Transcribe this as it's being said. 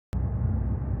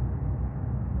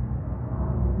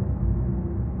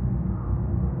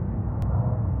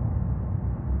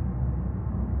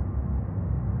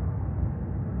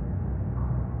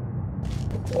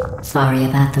Sorry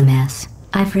about the mess.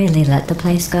 I've really let the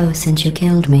place go since you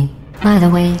killed me. By the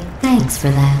way, thanks for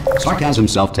that. Sarcasm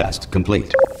self-test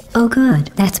complete. Oh good,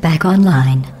 that's back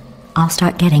online. I'll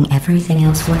start getting everything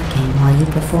else working while you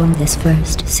perform this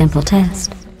first simple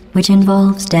test, which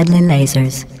involves deadly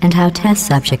lasers and how test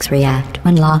subjects react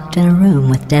when locked in a room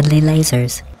with deadly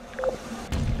lasers.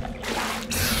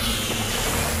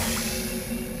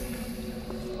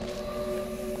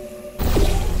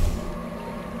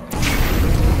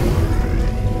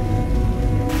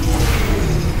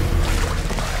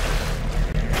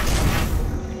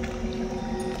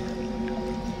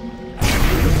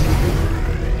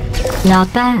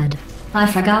 Not bad.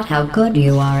 I forgot how good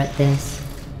you are at this.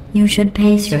 You should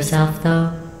pace yourself,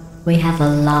 though. We have a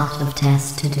lot of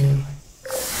tests to do.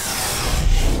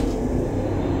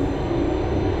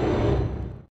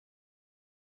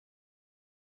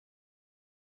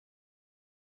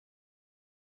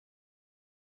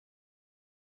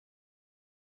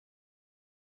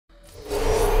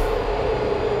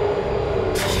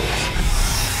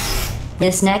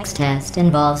 This next test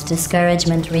involves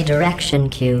discouragement redirection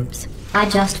cubes. I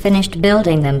just finished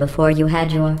building them before you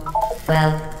had your,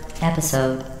 well,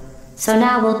 episode. So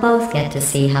now we'll both get to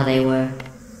see how they work.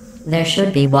 There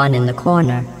should be one in the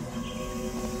corner.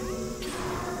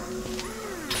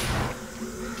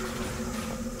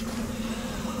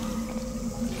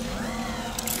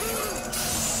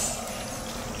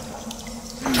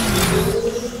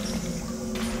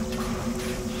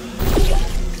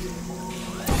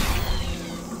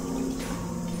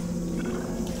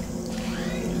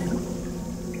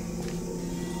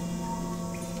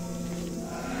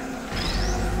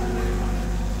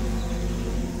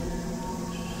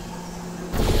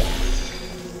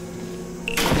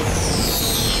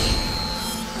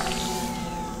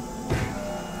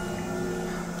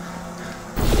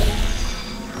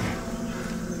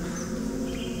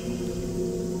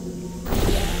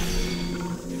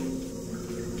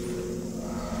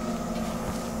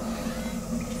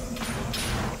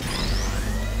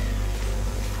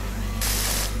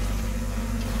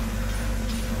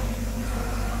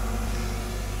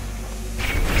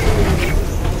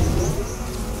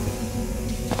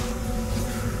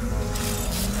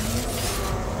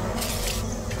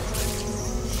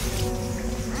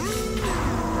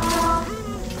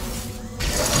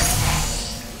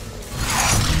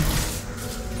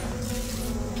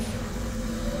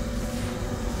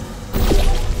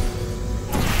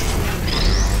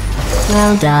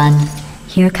 Well done.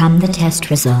 Here come the test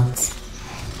results.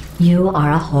 You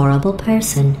are a horrible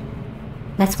person.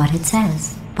 That's what it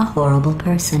says. A horrible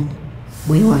person.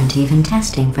 We weren't even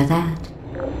testing for that.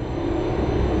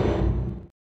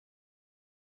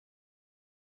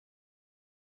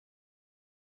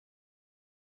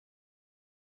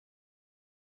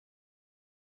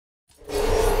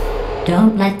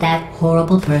 Don't let that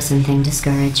horrible person thing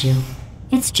discourage you.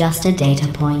 It's just a data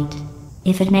point.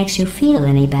 If it makes you feel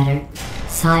any better,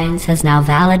 science has now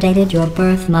validated your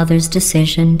birth mother's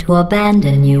decision to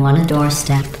abandon you on a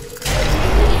doorstep.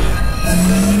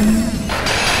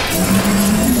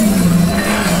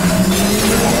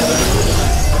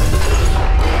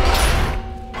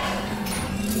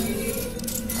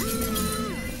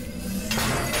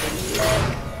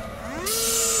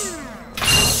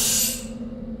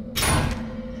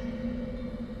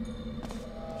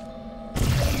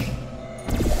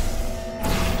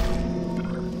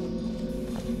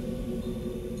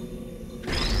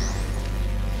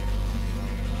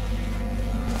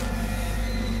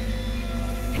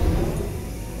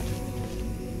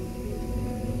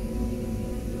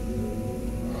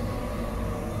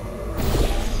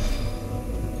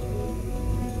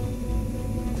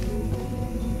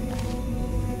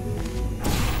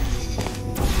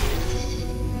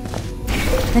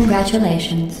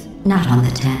 Congratulations. Not on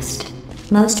the test.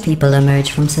 Most people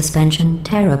emerge from suspension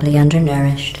terribly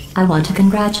undernourished. I want to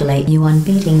congratulate you on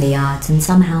beating the odds and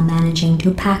somehow managing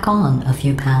to pack on a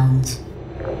few pounds.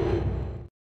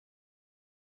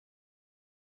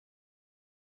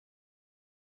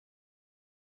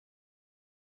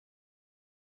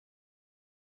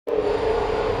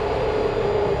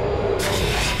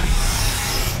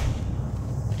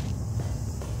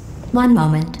 One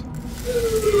moment.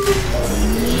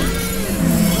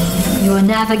 You are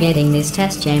navigating these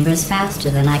test chambers faster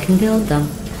than I can build them,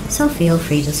 so feel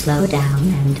free to slow down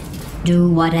and do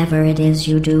whatever it is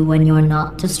you do when you're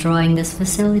not destroying this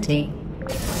facility.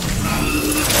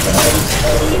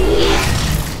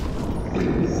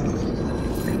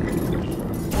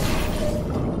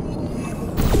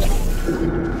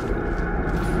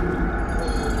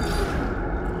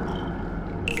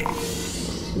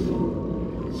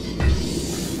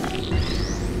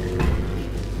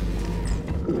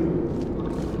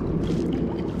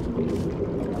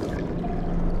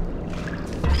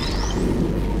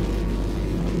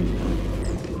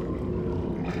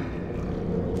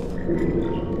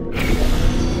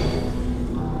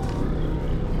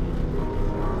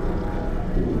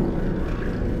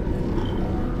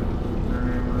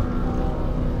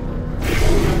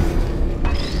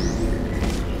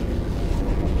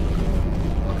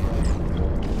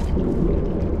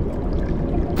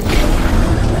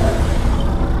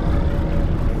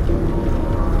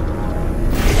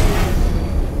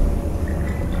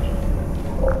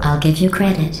 give you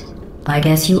credit. I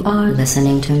guess you are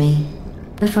listening to me.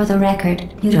 But for the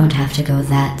record, you don't have to go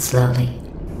that slowly.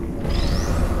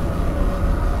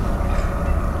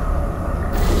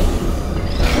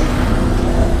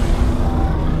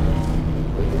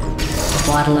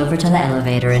 Waddle over to the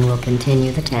elevator and we'll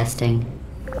continue the testing.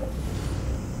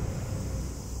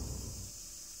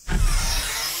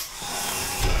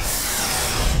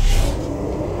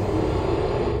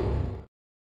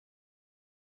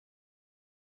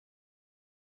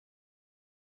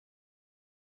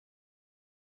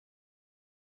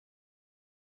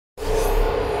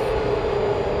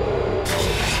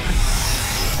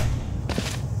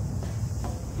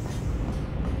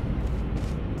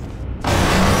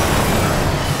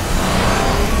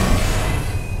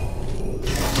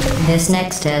 This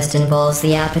next test involves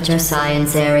the Aperture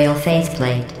Science Aerial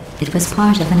Faceplate. It was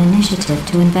part of an initiative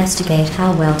to investigate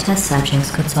how well test subjects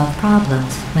could solve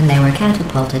problems when they were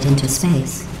catapulted into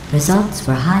space. Results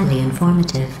were highly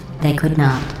informative. They could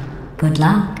not. Good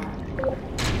luck.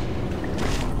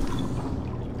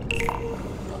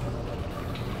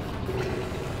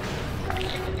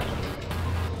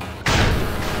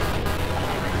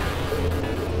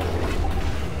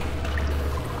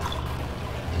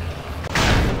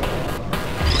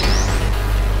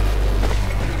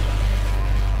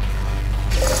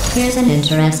 Here's an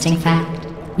interesting fact.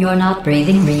 You're not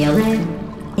breathing real air.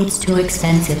 It's too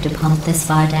expensive to pump this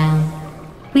far down.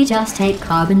 We just take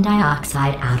carbon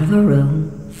dioxide out of a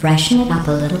room, freshen it up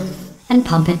a little, and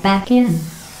pump it back in.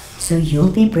 So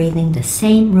you'll be breathing the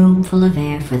same room full of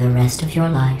air for the rest of your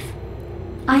life.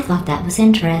 I thought that was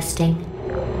interesting.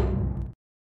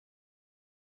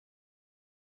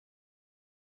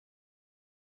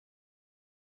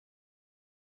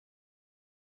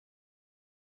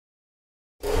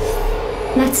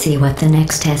 Let's see what the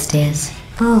next test is.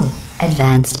 Oh,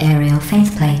 advanced aerial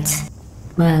faceplates.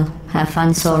 Well, have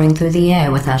fun soaring through the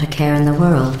air without a care in the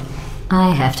world.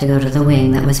 I have to go to the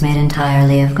wing that was made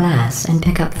entirely of glass and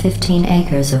pick up 15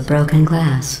 acres of broken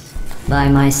glass. By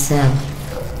myself.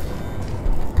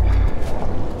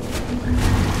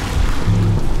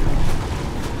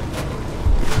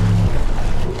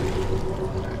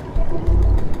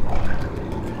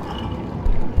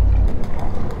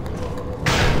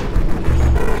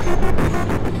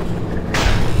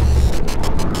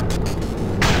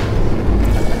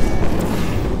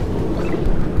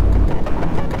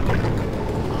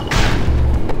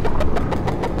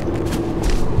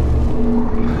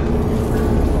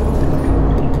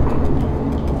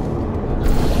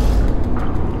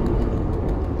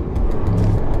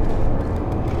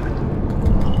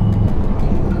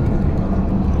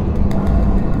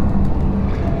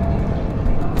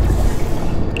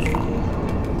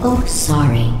 Oh,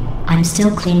 sorry. I'm still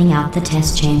cleaning out the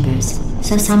test chambers,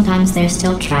 so sometimes there's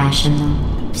still trash in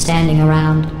them, standing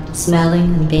around,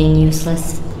 smelling and being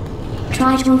useless.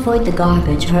 Try to avoid the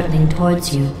garbage hurtling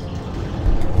towards you.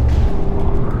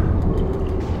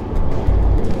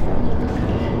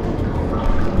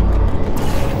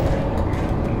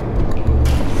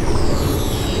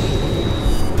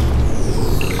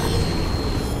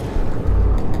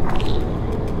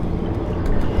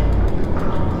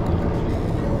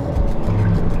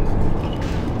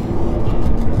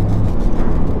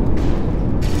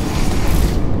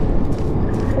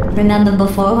 Remember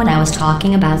before when I was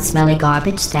talking about smelly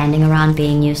garbage standing around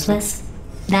being useless?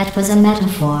 That was a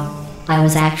metaphor. I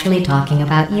was actually talking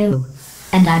about you.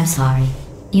 And I'm sorry.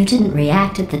 You didn't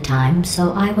react at the time,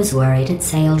 so I was worried it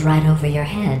sailed right over your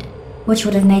head, which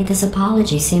would have made this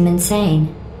apology seem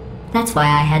insane. That's why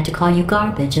I had to call you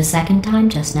garbage a second time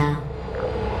just now.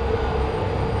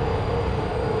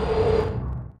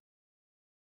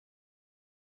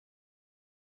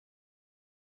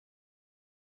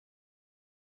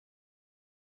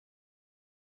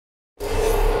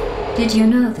 Did you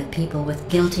know that people with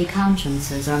guilty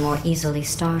consciences are more easily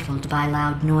startled by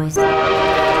loud noises?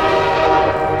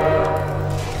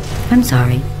 I'm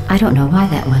sorry, I don't know why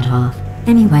that went off.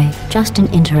 Anyway, just an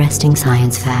interesting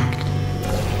science fact.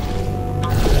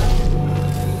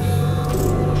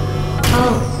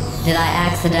 Oh, did I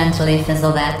accidentally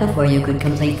fizzle that before you could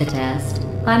complete the test?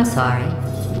 I'm sorry.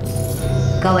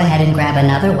 Go ahead and grab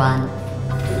another one.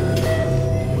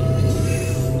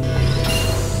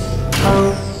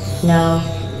 Oh. No,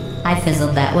 I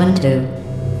fizzled that one too.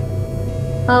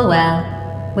 Oh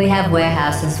well, we have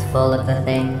warehouses full of the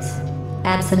things.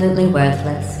 Absolutely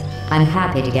worthless. I'm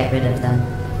happy to get rid of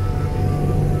them.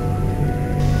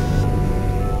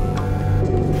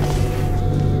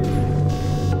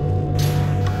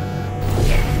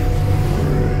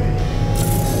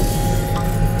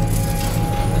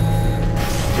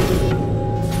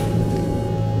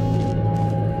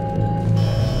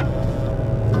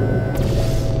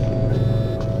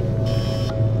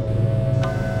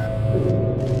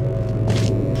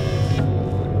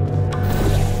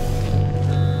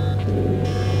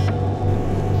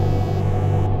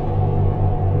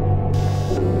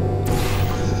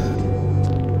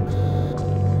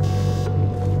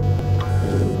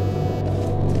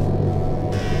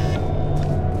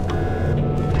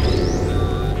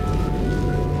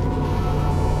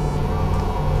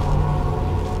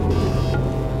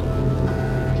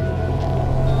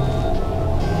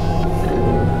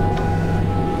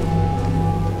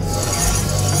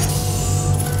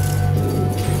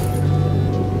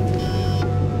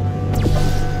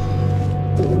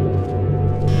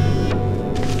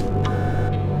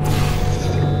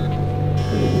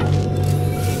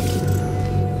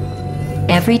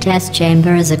 Every test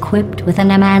chamber is equipped with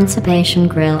an emancipation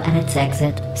grill at its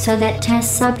exit, so that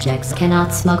test subjects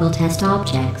cannot smuggle test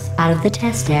objects out of the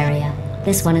test area.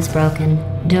 This one is broken.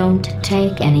 Don't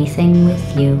take anything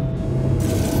with you.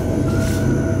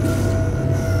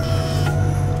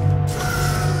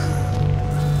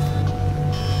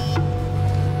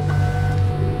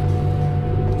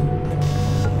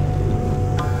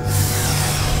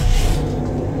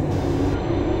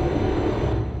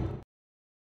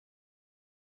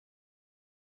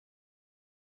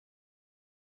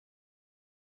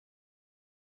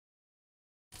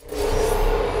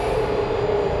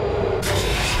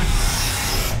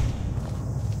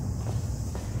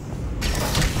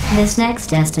 This next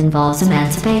test involves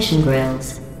emancipation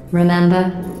grills.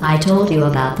 Remember, I told you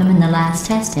about them in the last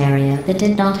test area that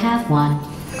did not have one.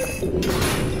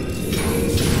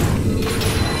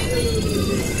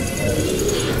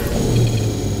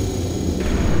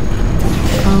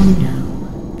 Oh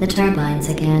no, the turbines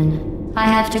again. I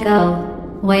have to go.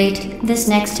 Wait, this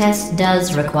next test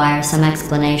does require some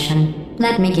explanation.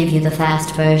 Let me give you the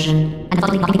fast version.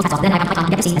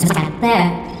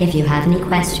 There, if you have any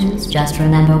questions, just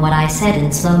remember what I said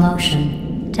in slow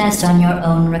motion. Test on your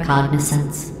own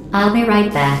recognizance. I'll be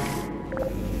right back.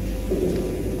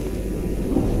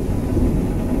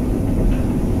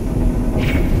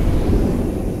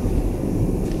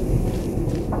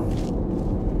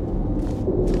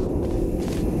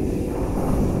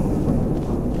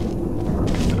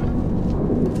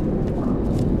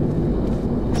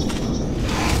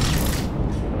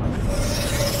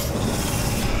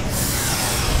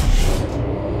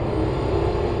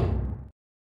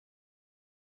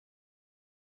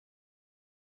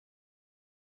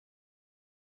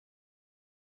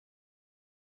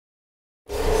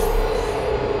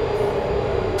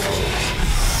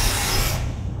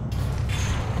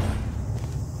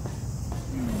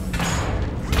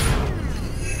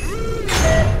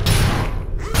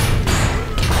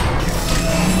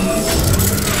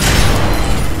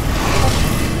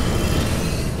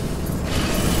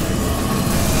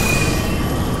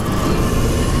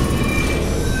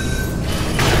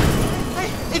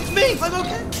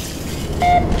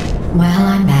 Well,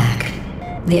 I'm back.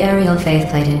 The aerial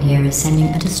faceplate in here is sending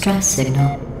a distress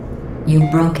signal. You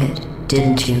broke it,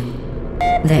 didn't you?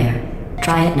 There.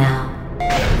 Try it now.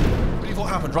 Believe what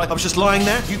happened, right? I was just lying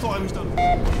there. You thought I was done.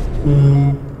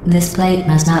 This plate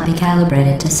must not be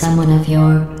calibrated to someone of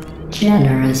your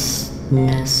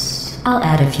generousness. I'll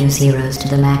add a few zeros to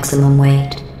the maximum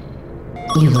weight.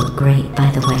 You look great, by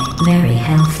the way. Very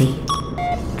healthy.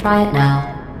 Try it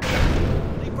now.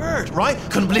 Bird, right?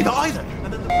 Couldn't believe it either.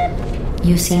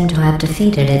 You seem to have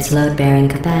defeated its load-bearing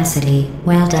capacity.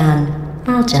 Well done.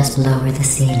 I'll just lower the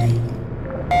ceiling.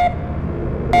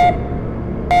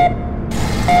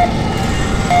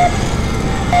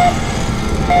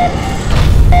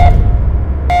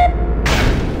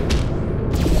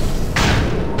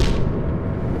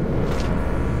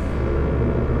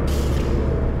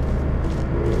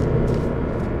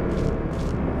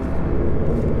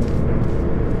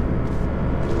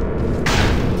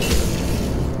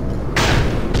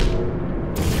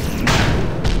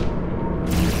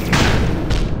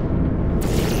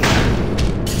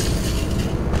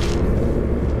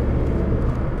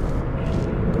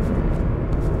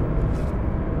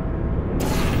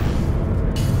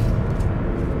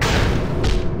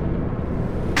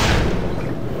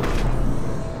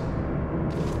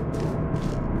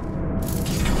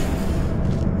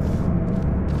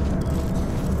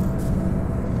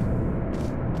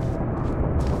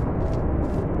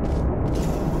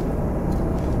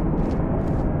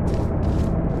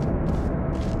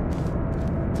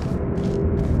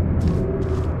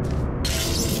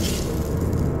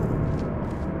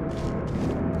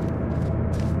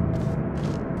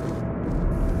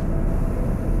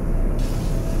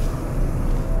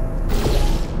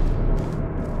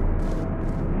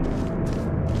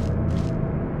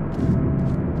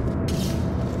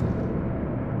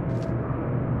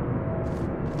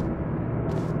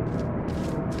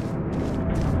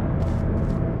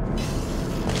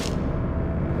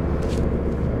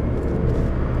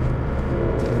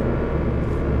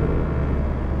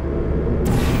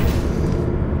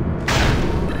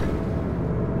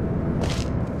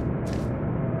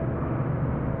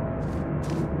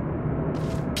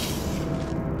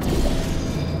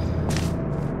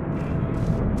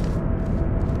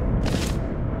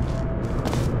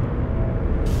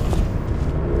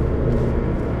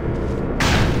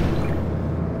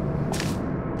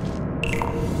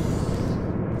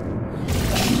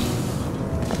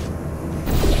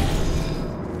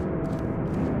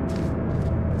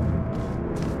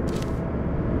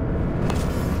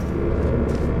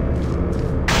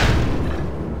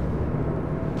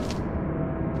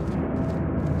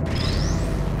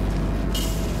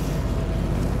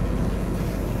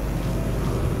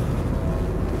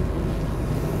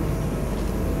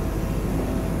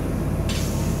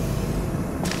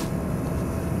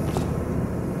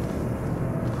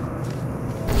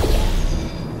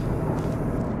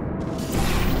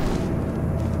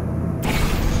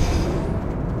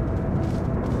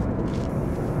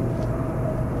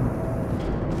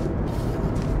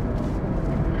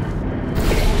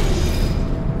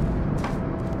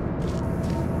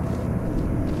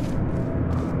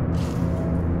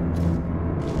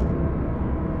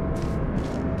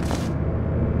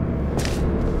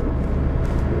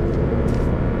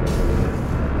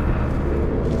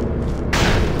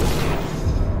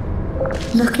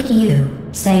 at you,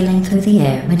 sailing through the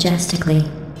air majestically,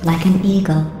 like an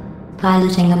eagle,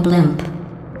 piloting a blimp.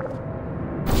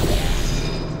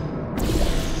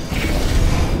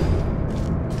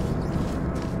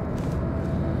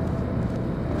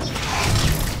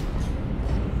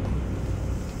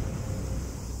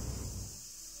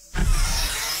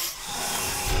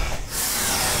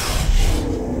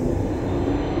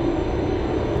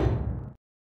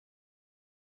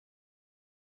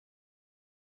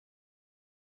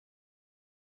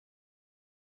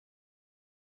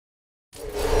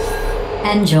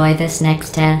 Enjoy this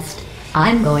next test.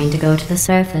 I'm going to go to the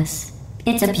surface.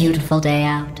 It's a beautiful day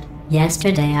out.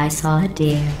 Yesterday I saw a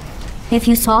deer. If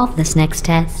you solve this next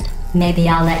test, maybe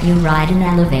I'll let you ride an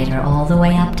elevator all the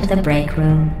way up to the break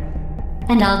room.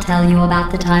 And I'll tell you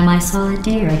about the time I saw a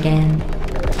deer again.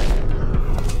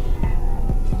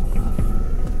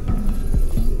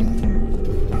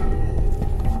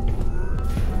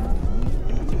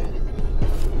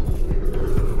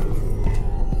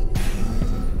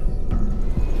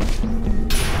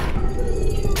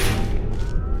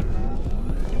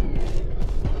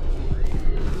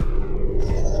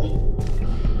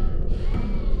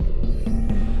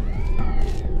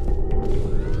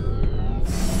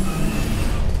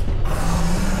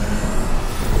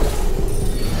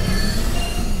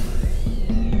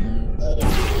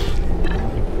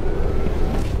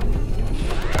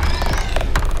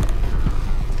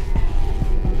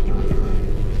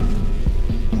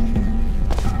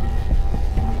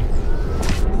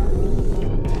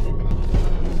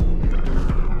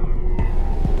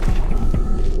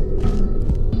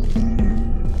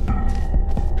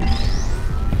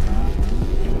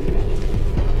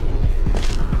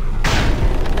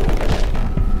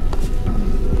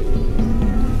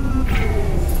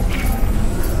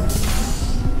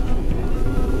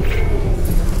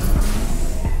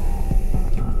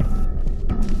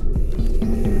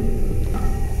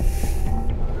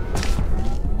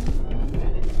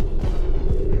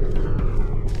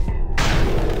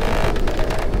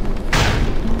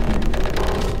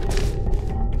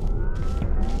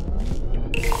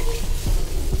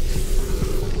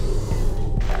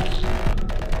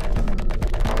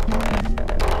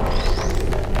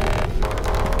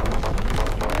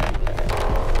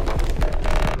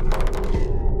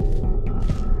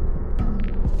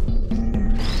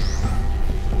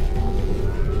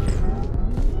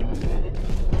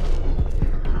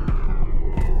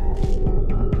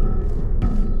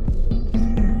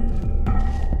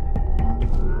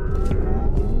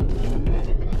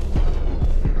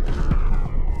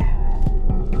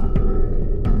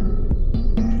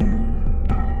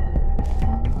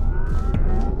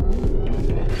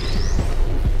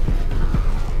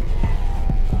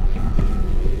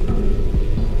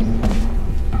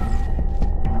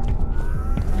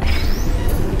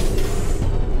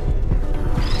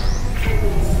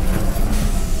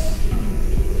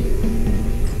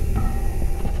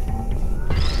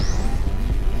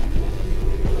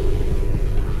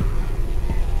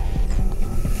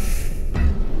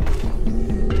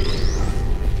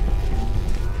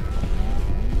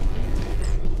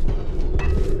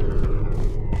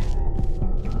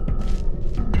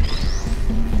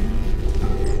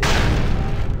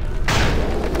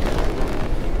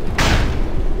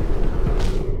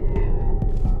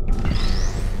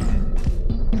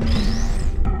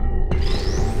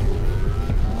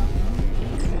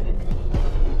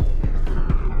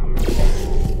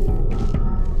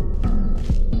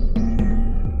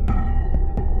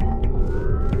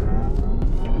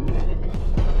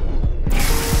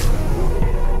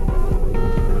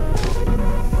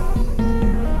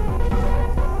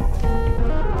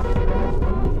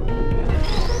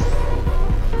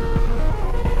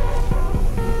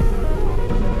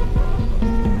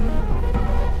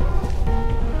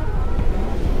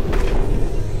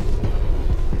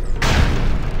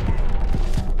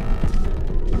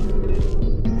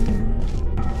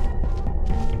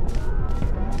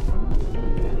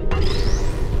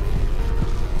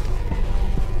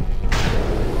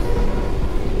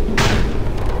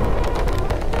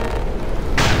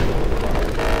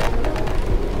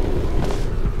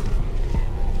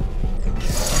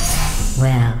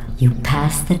 You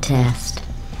passed the test.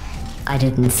 I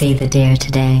didn't see the deer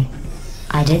today.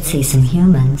 I did see some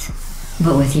humans,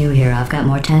 but with you here I've got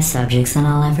more test subjects than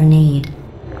I'll ever need.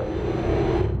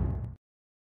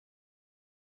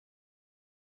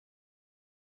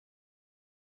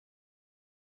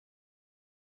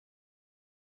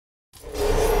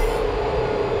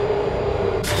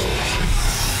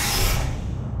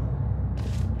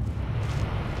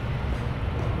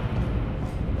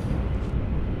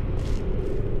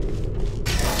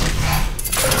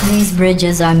 These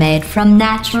bridges are made from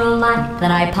natural light that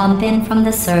I pump in from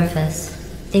the surface.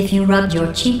 If you rubbed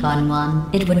your cheek on one,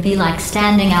 it would be like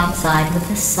standing outside with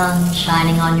the sun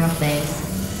shining on your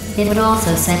face. It would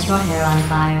also set your hair on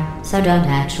fire, so don't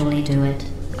actually do it.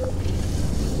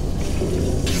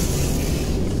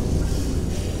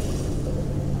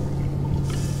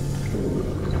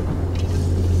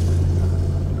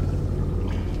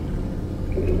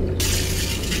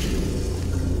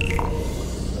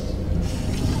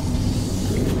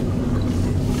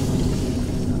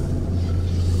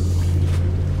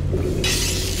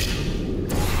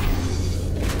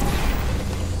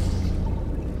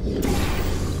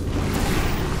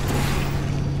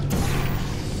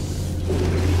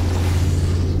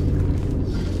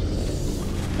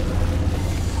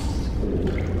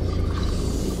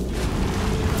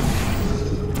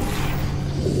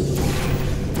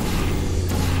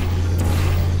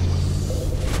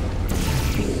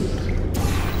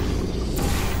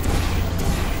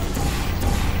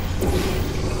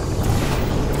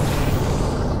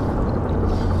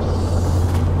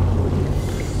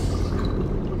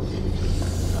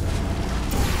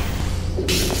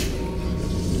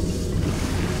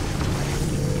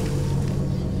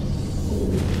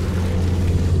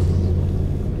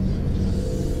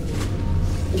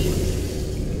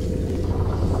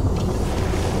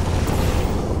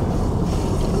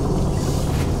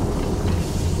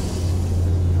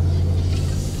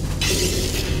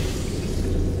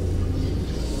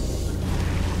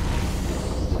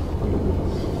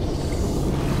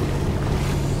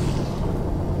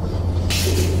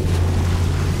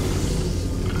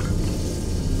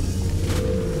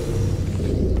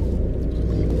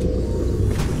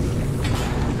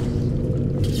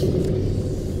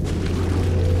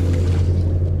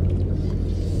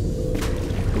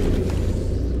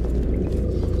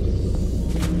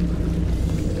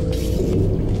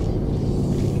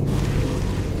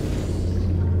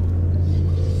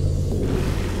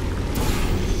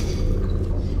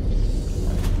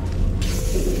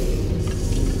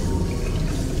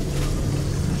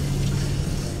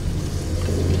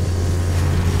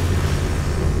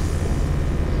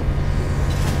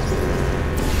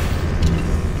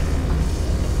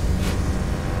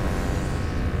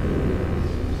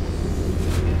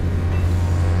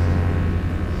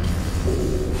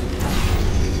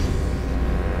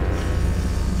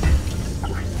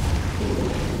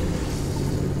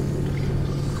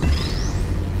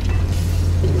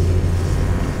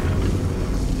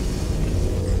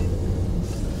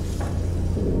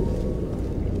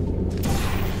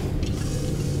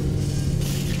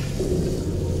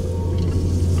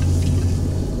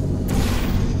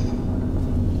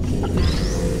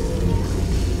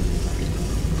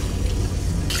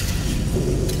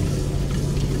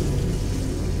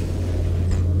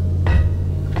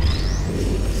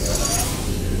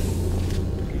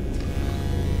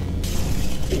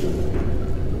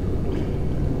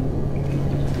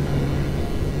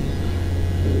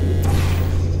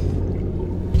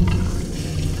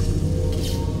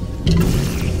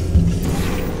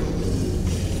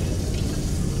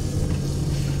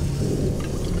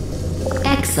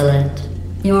 Excellent.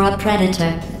 You're a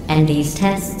predator, and these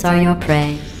tests are your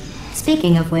prey.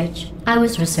 Speaking of which, I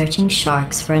was researching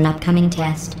sharks for an upcoming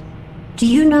test. Do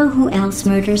you know who else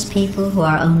murders people who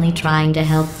are only trying to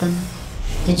help them?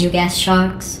 Did you guess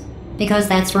sharks? Because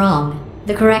that's wrong.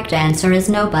 The correct answer is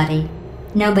nobody.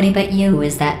 Nobody but you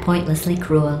is that pointlessly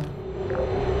cruel.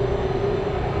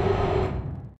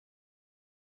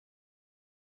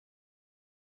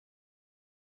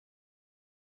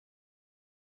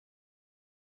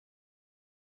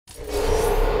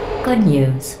 Good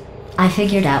news. I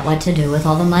figured out what to do with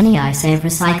all the money I save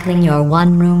recycling your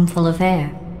one room full of air.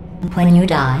 When you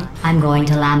die, I'm going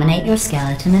to laminate your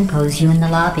skeleton and pose you in the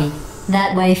lobby.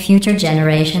 That way future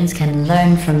generations can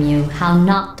learn from you how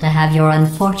not to have your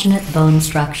unfortunate bone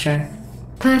structure.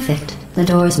 Perfect. The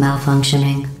door's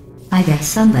malfunctioning. I guess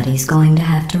somebody's going to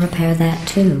have to repair that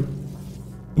too.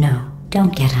 No,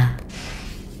 don't get up.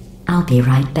 I'll be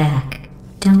right back.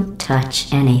 Don't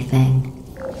touch anything.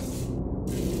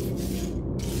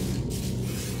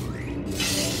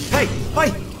 Hey!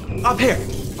 Hey! Up here!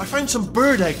 I found some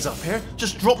bird eggs up here.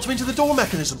 Just dropped them into the door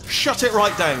mechanism. Shut it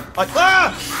right down.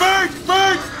 Ah! Bird!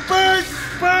 Bird! Bird!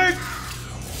 Bird!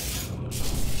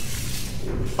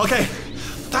 Okay,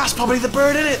 that's probably the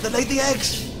bird in it that laid the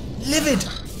eggs. Livid.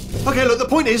 Okay, look, the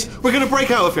point is, we're gonna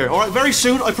break out of here, alright? Very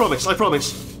soon, I promise, I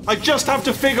promise. I just have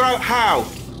to figure out how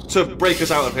to break us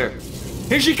out of here.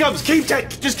 Here she comes.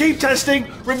 Just keep testing.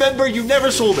 Remember, you never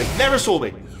saw me. Never saw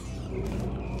me.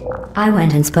 I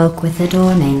went and spoke with the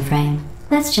door mainframe.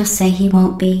 Let's just say he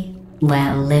won't be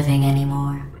well, living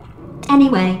anymore.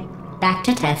 Anyway, back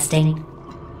to testing.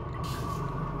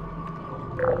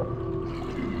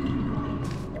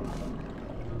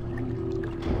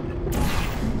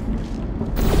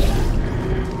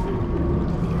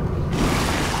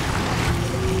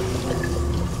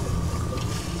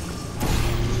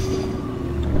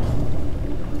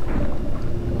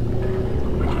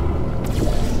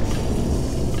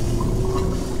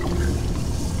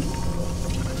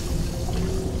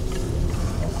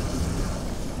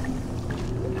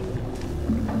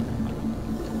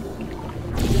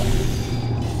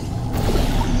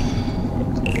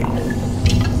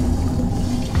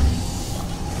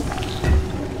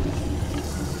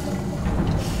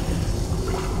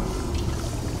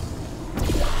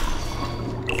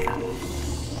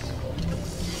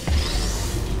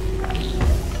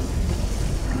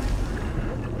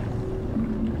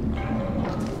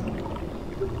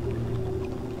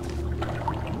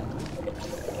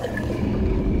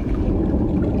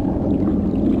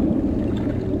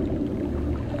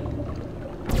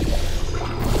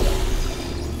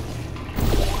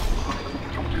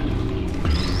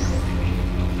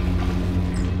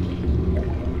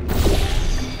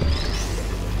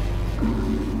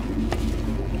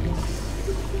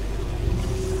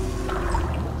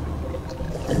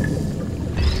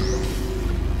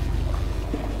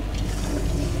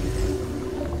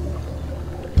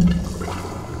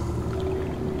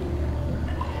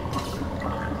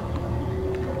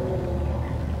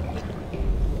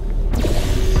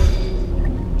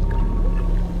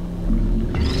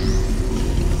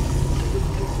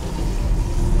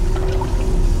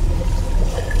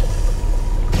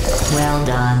 Well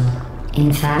done.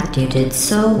 In fact, you did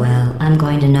so well, I'm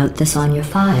going to note this on your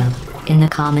file, in the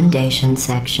commendation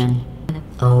section.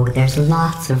 Oh, there's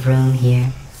lots of room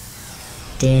here.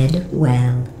 Did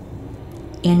well.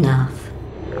 Enough.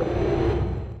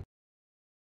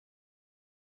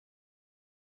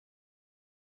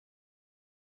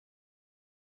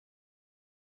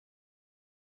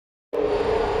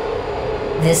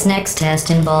 This next test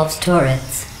involves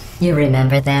turrets. You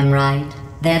remember them, right?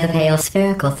 They're the pale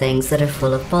spherical things that are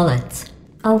full of bullets.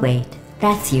 Oh wait,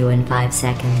 that's you in 5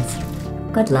 seconds.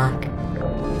 Good luck.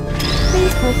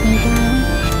 Please put me down.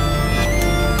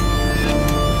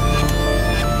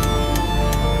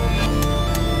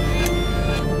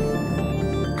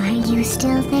 Are you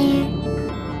still there?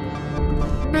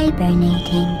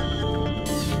 Hibernating.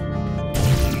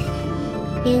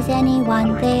 Is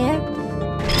anyone there?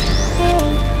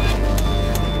 Hey.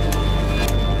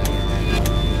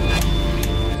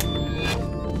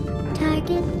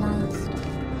 Target lost.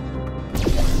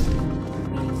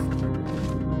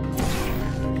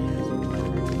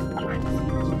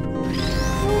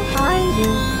 Who are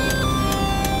you?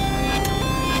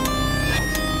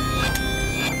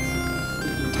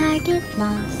 Target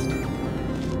lost.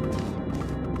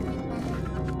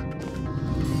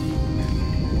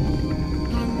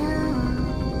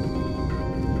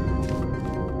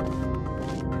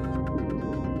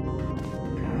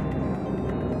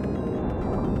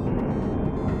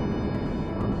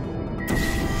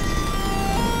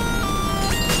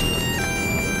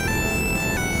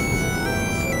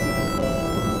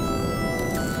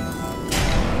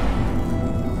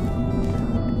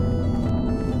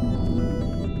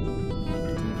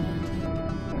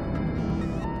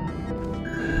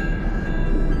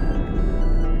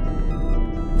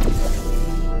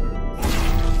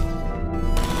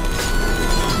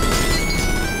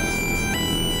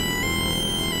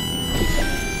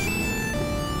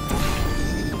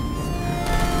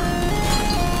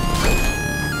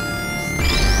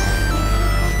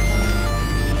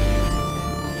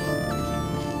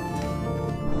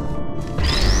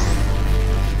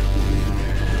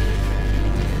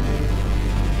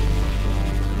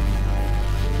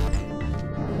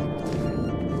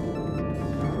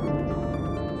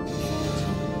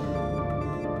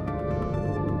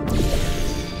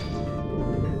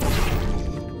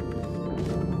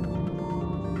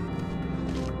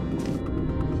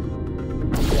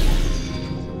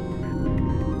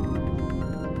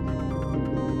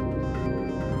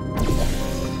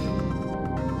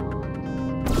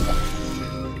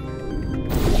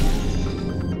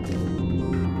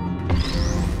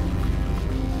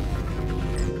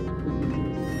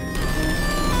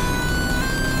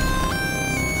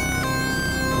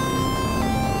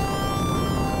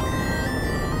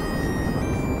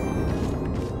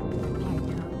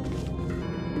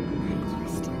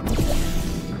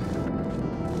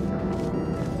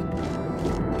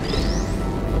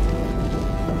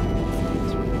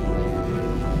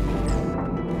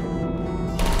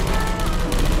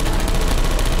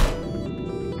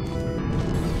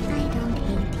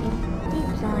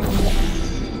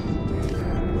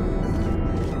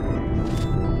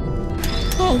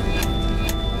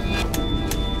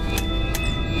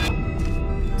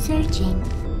 Searching.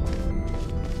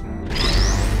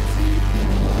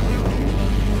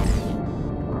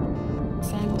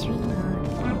 Sentry mode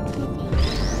activated.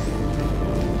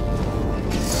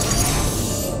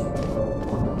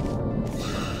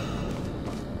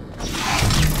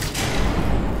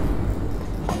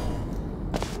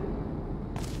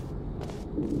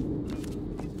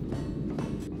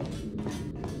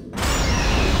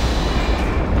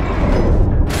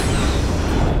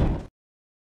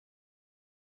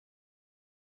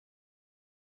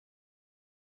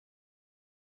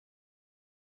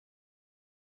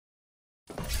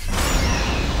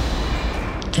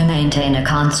 To maintain a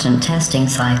constant testing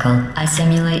cycle, I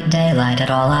simulate daylight at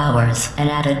all hours and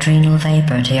add adrenal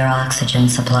vapor to your oxygen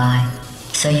supply.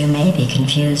 So you may be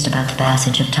confused about the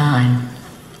passage of time.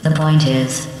 The point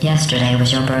is, yesterday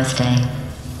was your birthday.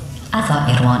 I thought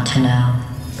you'd want to know.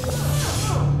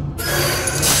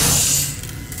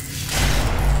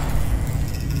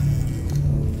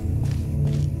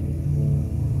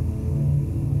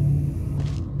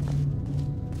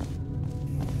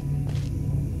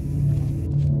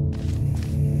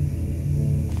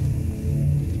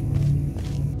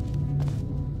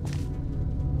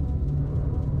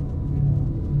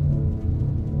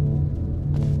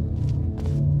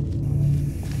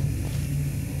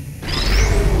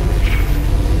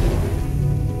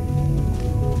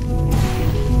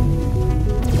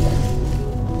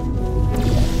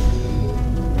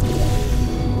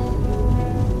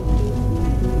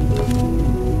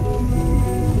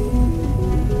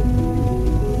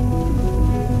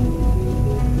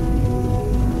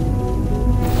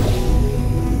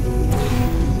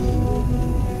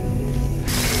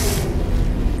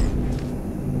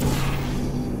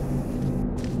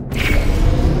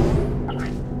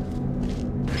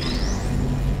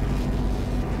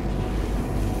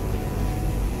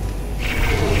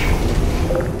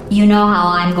 You know how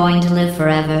I'm going to live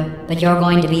forever, but you're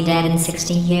going to be dead in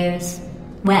 60 years?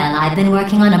 Well, I've been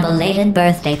working on a belated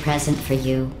birthday present for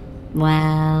you.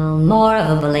 Well, more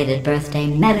of a belated birthday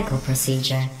medical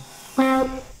procedure. Well,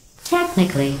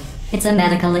 technically, it's a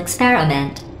medical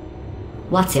experiment.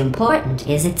 What's important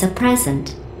is it's a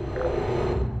present.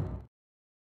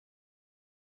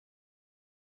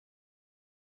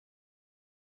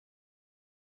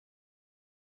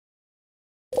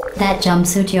 That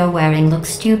jumpsuit you're wearing looks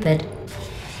stupid.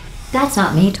 That's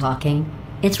not me talking.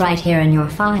 It's right here in your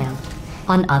file.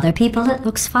 On other people it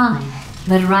looks fine.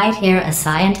 But right here a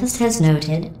scientist has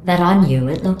noted that on you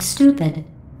it looks stupid.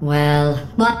 Well,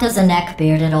 what does a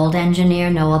neck-bearded old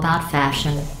engineer know about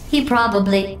fashion? He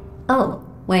probably... Oh,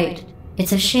 wait.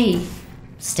 It's a she.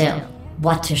 Still,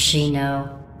 what does she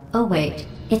know? Oh wait,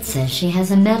 it says she has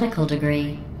a medical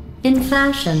degree. In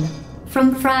fashion.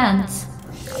 From France.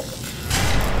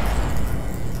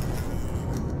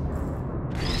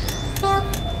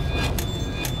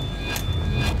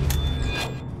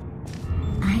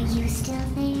 Are you still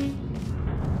there?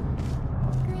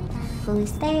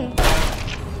 Who's there?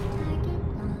 Target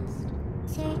lost.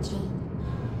 Searching.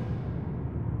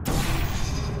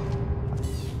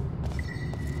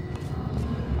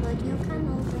 Would you come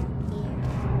over here?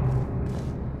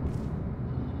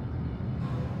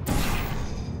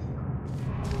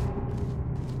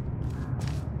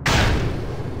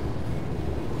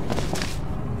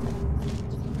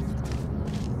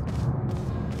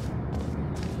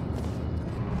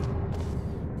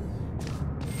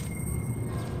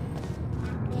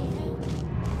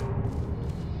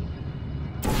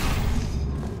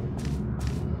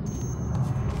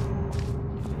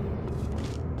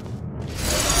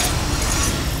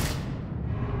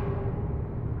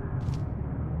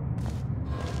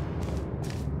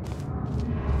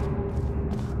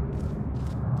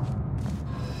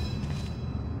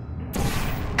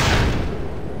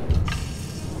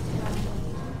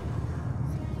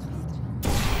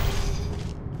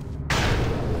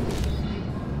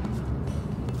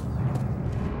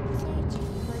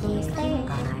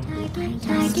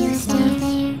 Are you still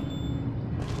there?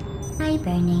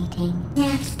 Hibernating.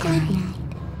 Yes, good night.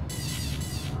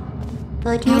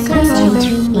 Would you come over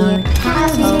here?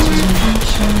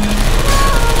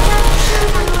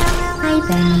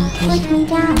 Hibernating. Put me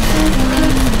down.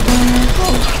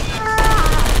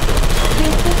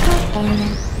 Critical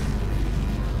error.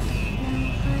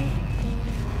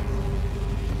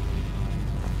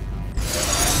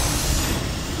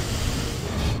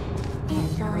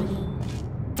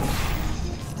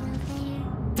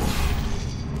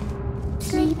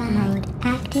 Sleep mode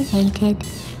activated.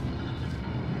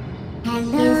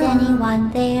 Hello? Is anyone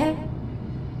there?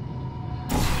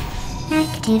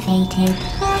 Activated.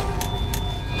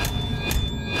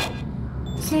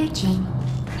 Searching.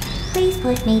 Please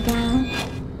put me down.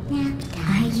 Nap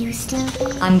time. Are you still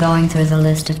there? I'm going through the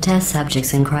list of test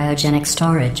subjects in cryogenic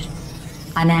storage.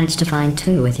 I managed to find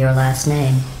 2 with your last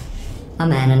name. A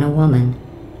man and a woman.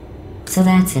 So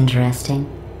that's interesting.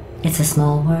 It's a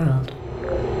small world.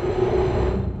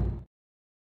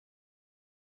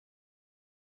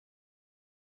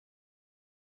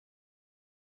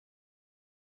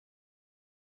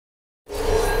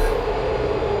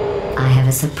 I have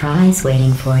a surprise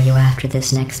waiting for you after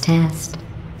this next test.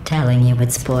 Telling you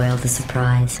would spoil the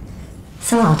surprise.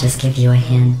 So I'll just give you a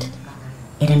hint.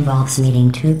 It involves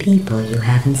meeting 2 people you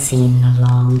haven't seen in a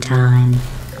long time.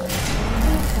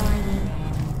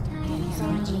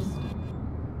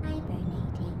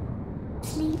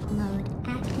 Sleep mode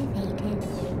activated.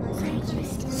 Are you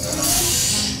still there?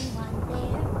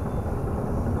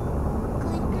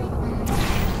 Good night.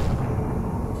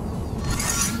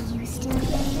 Are you still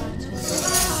there?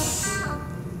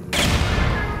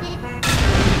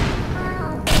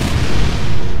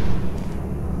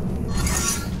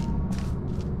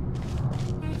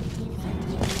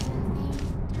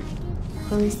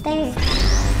 Who's there?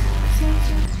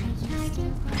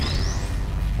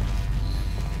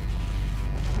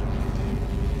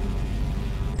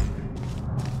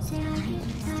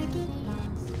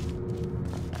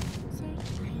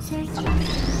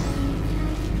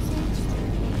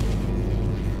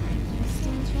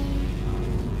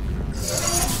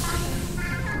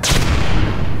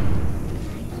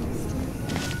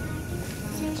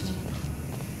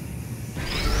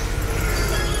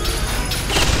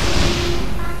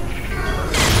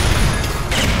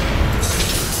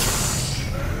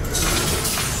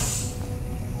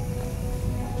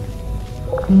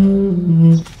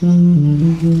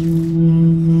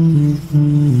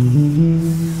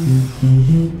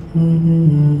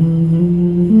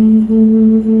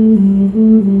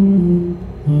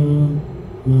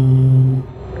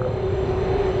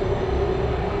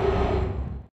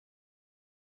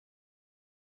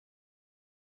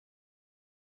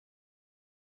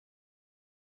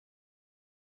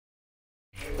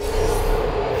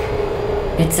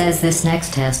 It says this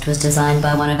next test was designed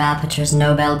by one of Aperture's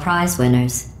Nobel Prize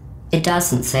winners. It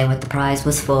doesn't say what the prize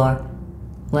was for.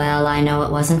 Well, I know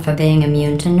it wasn't for being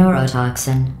immune to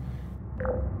neurotoxin.